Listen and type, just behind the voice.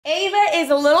Ava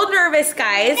is a little nervous,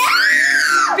 guys,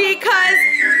 because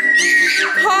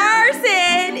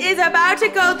Carson is about to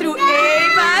go through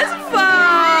Ava's phone.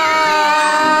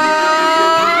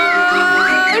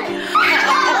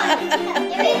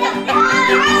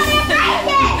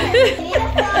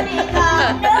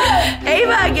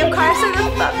 Ava, give Carson the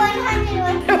phone.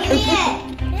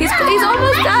 He's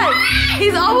almost done.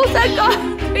 He's almost done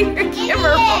going through your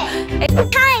camera roll. It's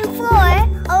time for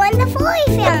All in the Foley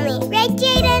family. Right,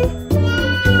 Jaden?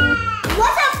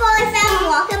 What's up, Foley family?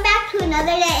 Welcome back to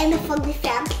another day in the Foley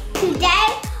fam. Today,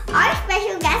 our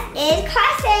special guest is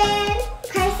Carson.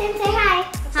 Carson, say hi.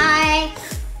 Hi.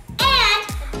 And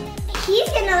he's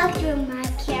gonna look through my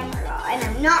camera roll, and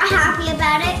I'm not happy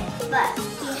about it, but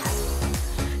he has to.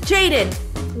 Jaden,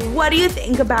 what do you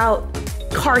think about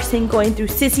Carson going through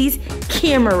Sissy's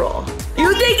camera roll?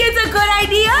 You think it's a good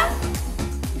idea?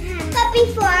 But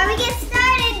before we get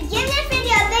started, give this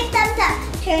video a big thumbs up.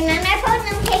 Turn on our post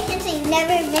notifications so you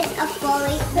never miss a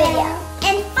Foley video.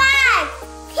 In 5,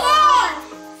 4,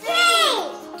 3,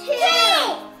 2,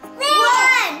 1.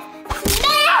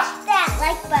 Smash that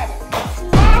like button.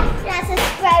 Smash that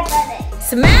subscribe button.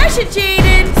 Smash it,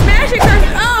 Jaden. Smash it,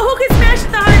 Carson. Oh, who can smash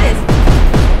it the hardest?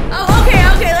 Oh, okay,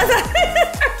 let's.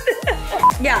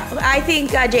 Yeah, I think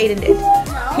Jaden did. No.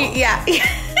 Yeah,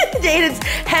 Jaden's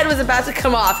head was about to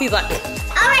come off. He's like,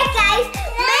 all right, guys,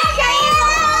 make sure you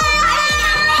follow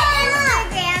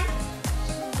Instagram.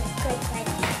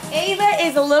 Ava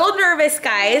is a little nervous,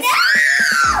 guys,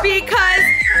 because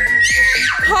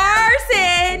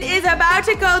Carson is about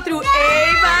to go through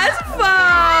Ava's phone.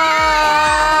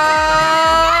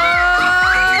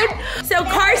 So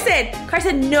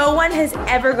Carson, no one has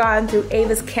ever gone through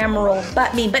Ava's camera roll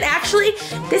but me. But actually,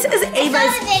 this is Ava's. I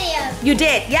saw the video. You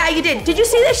did, yeah, you did. Did you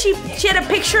see that she had a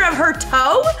picture of her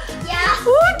toe? Yeah.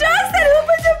 Who does that? Who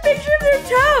puts a picture of their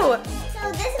toe? So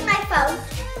this is my phone,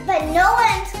 but no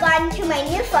one's gotten to my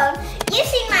new phone. You've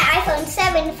seen my iPhone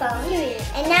 7 phone,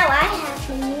 and now I have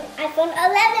the new iPhone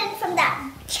 11 from that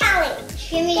challenge.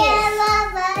 Give me it.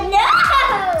 No!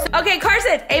 Okay,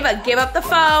 Carson, Ava, give up the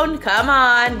phone. Come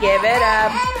on, give it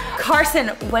up. Carson,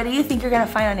 what do you think you're gonna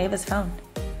find on Ava's phone?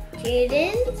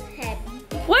 Jaden's head.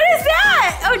 What is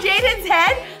that? Oh, Jaden's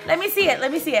head? Let me see it.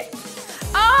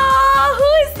 Oh, who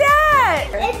is that?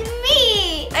 It's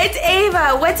me. It's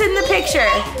Ava. What's in the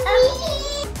picture?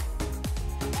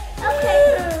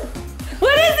 Okay.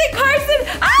 What is it, Carson?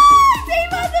 Ah, it's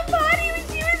Ava on the body when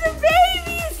she was a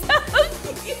baby. So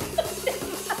cute.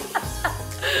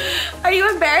 Are you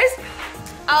embarrassed?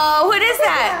 Oh, what is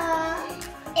that?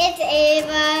 It's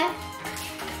Ava.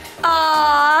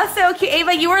 Aw, so cute.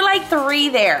 Ava, you were like 3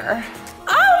 there.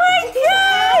 Oh my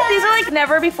God! These are like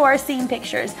never before seen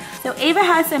pictures. So Ava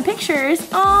has some pictures.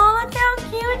 Oh, look how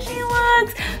cute she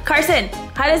looks. Carson,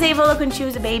 how does Ava look when she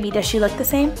was a baby? Does she look the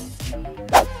same?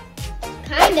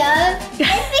 Kind of. It's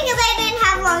because I didn't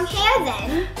have long hair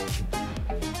then.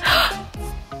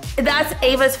 That's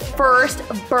Ava's first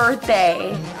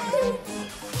birthday.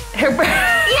 Her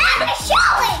birthday. You have to show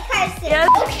it, Carson. Yes.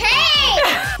 Okay.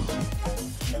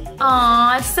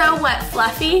 Aw, it's so what,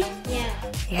 fluffy?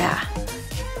 Yeah.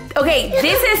 Okay,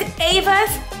 this is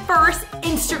Ava's first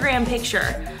Instagram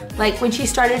picture. Like when she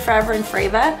started Forever and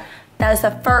Frava, that was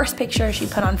the first picture she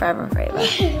put on Forever and Frava.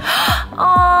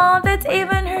 Aw, that's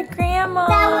Ava and her grandma.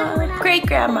 That was when great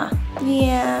grandma.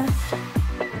 Yeah.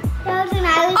 That was when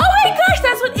I was. Oh my gosh,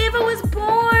 that's when Ava was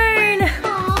born.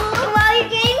 Aww. Well, you're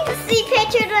getting to see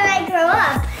pictures when I grow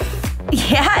up.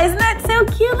 Yeah, isn't that so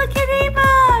cute? Look at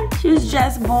Ava. She was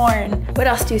just born. What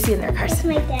else do you see in there, That's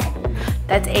Carson? my dad.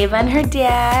 That's Ava and her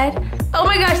dad. Oh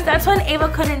my gosh, that's when Ava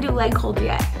couldn't do leg hold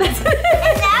yet. And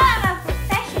now I'm a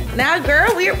professional. Now,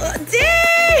 girl, we're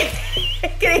dang!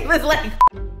 Get Ava's leg.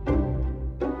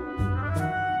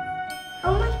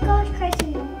 Oh my gosh,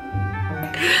 Carson.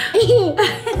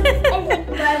 It's like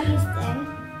Barbie's thing.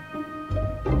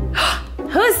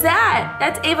 Who's that?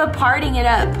 That's Ava partying it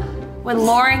up with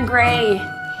Lauren Gray.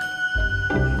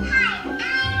 Hi, I'm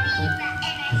Eva, and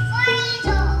I'm 4 years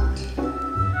old.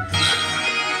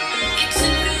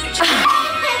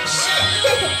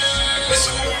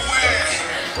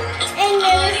 And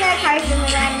there was that Carson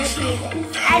when I was season.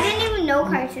 I didn't even know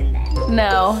Carson then.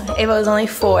 No, Ava was only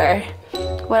 4.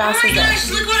 What else is there? Oh my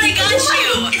gosh, look what I got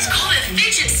you! It's called a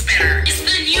fidget spinner. It's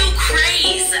the new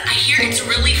craze. I hear it's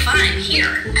really fun.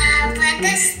 Here. But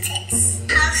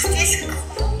how's this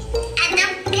cool? And the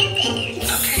pivot.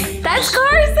 Okay. That's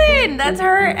Carson! That's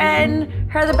her and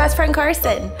her other best friend,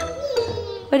 Carson.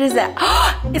 What is that?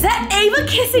 Is that Ava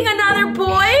kissing another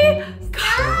boy?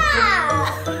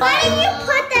 Ah! Why did you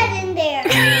put that in there?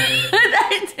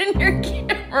 That's in your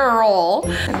camera roll.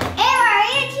 Ava, are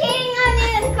you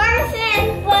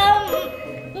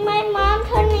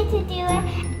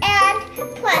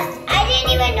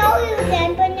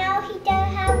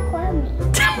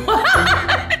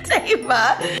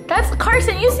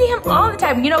Carson, you see him all the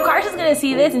time. You know, Carson's gonna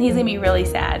see this and he's gonna be really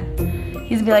sad.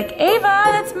 He's gonna be like, Ava,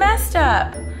 that's messed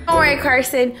up. Don't worry,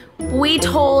 Carson. We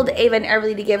told Ava and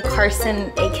Everly to give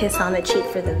Carson a kiss on the cheek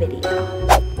for the video.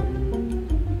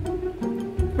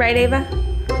 Right, Ava?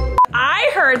 I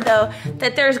heard, though,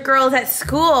 that there's girls at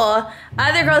school,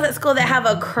 other girls at school that have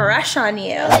a crush on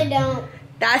you. No, I don't.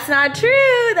 That's not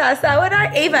true. That's not what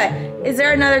Ava, is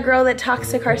there another girl that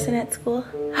talks to Carson at school?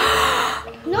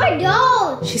 No, I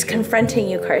don't. She's confronting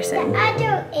you, Carson.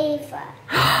 Other Ava.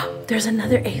 There's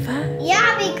another Ava?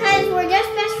 Yeah, because we're just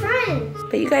best friends.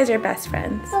 But you guys are best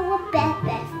friends. But we're best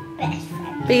friends.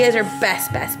 But you guys are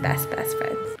best friends.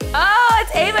 Oh,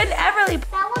 it's Ava and Everly.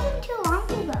 That wasn't too long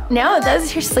ago. No, that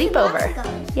was your sleepover.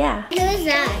 Yeah. Who is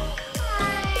that?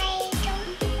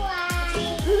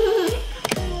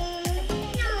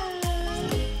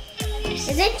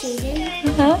 Is it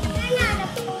Jaden? Uh-huh.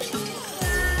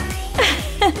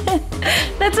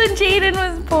 That's when Jaden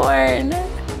was born.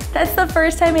 That's the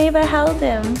first time Ava held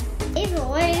him. Ava,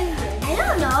 what is it? I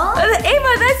don't know.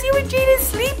 Ava, that's you when Jaden's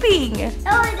sleeping.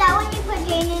 Oh, is that when you put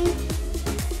Jaden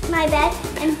in my bed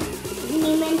and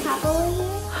me and Papa were here?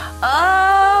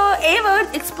 Oh, Ava,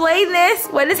 explain this.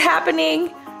 What is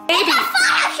happening? It's a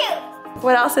photo shoot!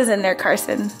 What else is in there,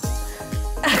 Carson?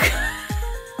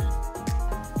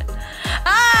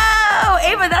 Oh,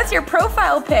 Ava, that's your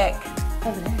profile pic.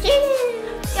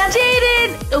 Jaden!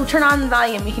 Oh, turn on the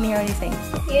volume. You can hear what he's saying.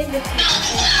 Here's the What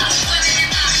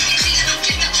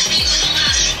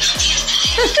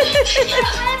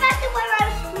about the one where I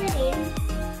was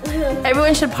splitting?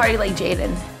 Everyone should party like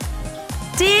Jaden.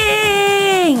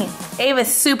 Ding!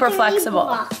 Ava's super flexible.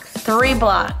 Blocks. 3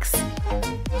 blocks.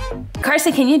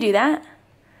 Carson, can you do that?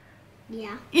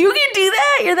 Yeah. You can do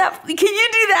that? Can you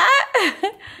do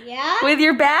that? Yeah? With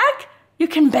your back? You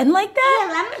can bend like that?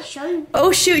 Yeah, let me show you.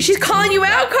 Oh shoot, she's calling you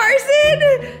out,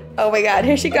 Carson! Oh my god,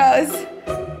 here she goes.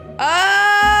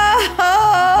 Oh!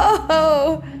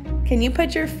 Can you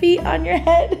put your feet on your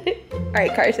head? All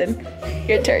right, Carson,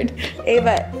 your turn.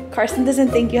 Ava, Carson doesn't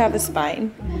think you have a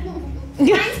spine. Mine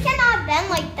cannot bend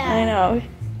like that. I know.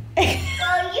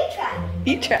 Well, you try.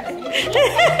 You try.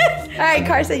 All right,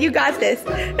 Carson, you got this.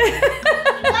 You're not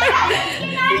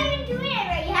even doing it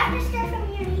right. You have to start from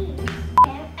your knees.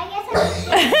 Okay, I guess you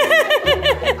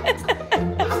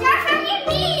start from your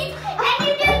knees and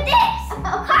you do this.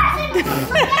 Carson, look at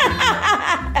me.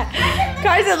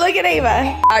 Carson, look at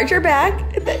Ava. Arch your back.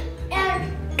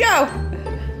 Go.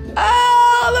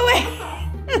 All the way.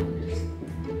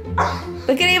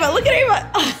 Look at Ava. Look at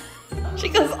Ava. She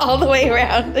goes all the way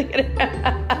around. Look at her.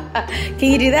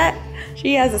 Can you do that?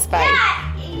 She has a spine.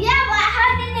 Yeah, but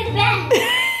how did it bend?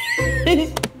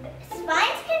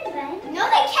 Spines can bend. No,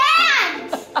 they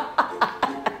can't.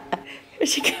 Here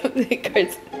she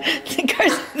comes.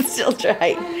 Carson's still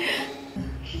trying.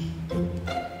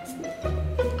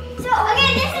 So,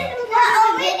 okay, this is the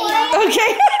video.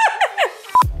 Okay.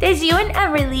 There's you and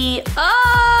Everly.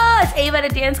 Oh, it's Ava at a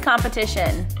dance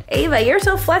competition. Ava, you're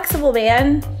so flexible,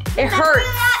 man. It hurts.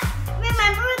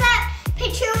 Remember that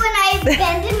picture when I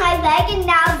bended my leg and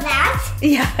now that?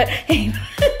 Yeah.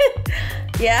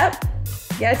 Yep.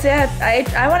 Yes,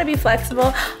 I want to be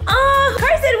flexible. Oh,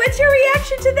 Carson, what's your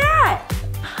reaction to that?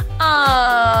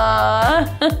 Aww.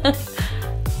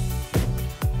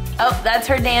 Oh, that's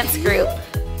her dance group.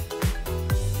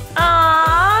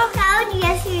 Aww. That was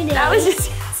yesterday. That was just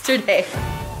yesterday.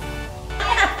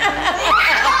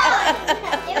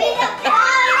 Give me the phone.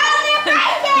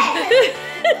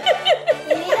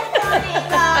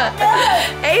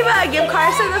 Ava, give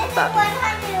Carson the phone.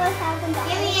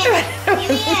 Give me it. Give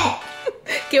me it.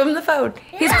 Give him the phone.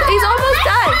 He's almost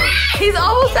done. He's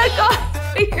almost done. Go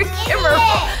your camera.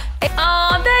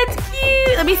 Oh, that's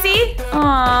cute. Let me see.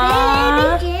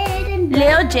 Aww.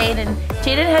 Little Jaden.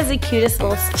 Jaden has the cutest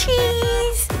little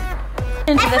cheese.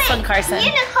 Into this one, Carson.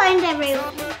 Unicorns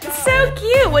everywhere. So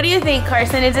cute. What do you think,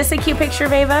 Carson? Is this a cute picture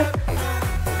of Ava?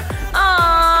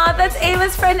 Aww, that's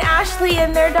Ava's friend Ashley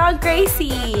and their dog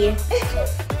Gracie.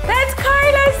 That's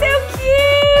Carla, so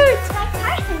cute.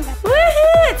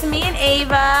 Woohoo! It's me and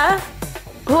Ava.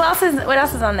 What else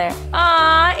is on there?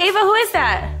 Aw, Ava, who is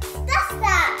that? That's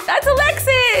that. That's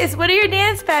Alexis. What are your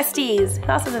dance besties?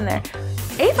 Who else is in there?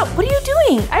 Ava, what are you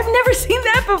doing? I've never seen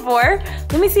that before.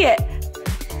 Let me see it.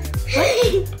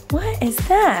 What is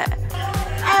that?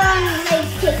 Like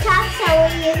TikTok, so I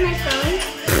will use my phone.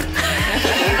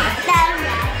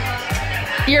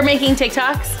 You're making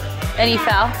TikToks and you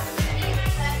fell?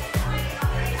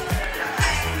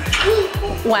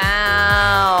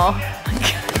 Wow.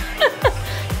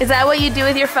 Is that what you do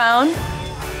with your phone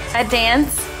at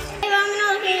dance? I'm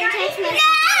gonna look at your text message.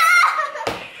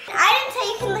 I didn't say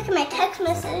you can look at my text text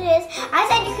messages. I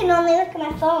said you can only look at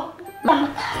my phone.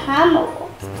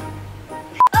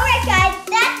 Alright guys,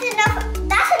 that's enough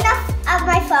of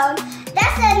my phone.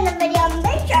 That's the end of the video.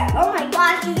 Make sure, oh my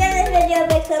gosh, you give this video a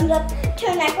big thumbs up,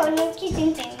 turn that phone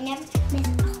notification so you never miss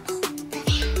a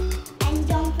video. And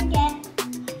don't forget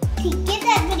to give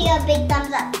that video a big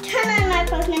thumbs up. Turn on my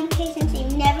post notifications so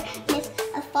you never miss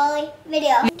a Foley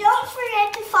video. Don't forget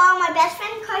to follow my best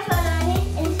friend Carson on his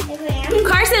Instagram.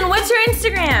 Carson, what's your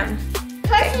Instagram?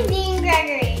 Carson Dean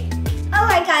Gregory.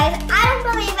 Alright guys, I don't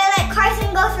believe I let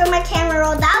Carson go through my camera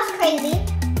roll. That was crazy.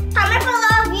 Comment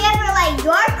below if you ever let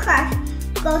your crush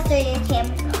go through your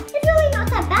camera roll. It's really not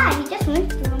that bad. He just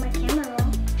went through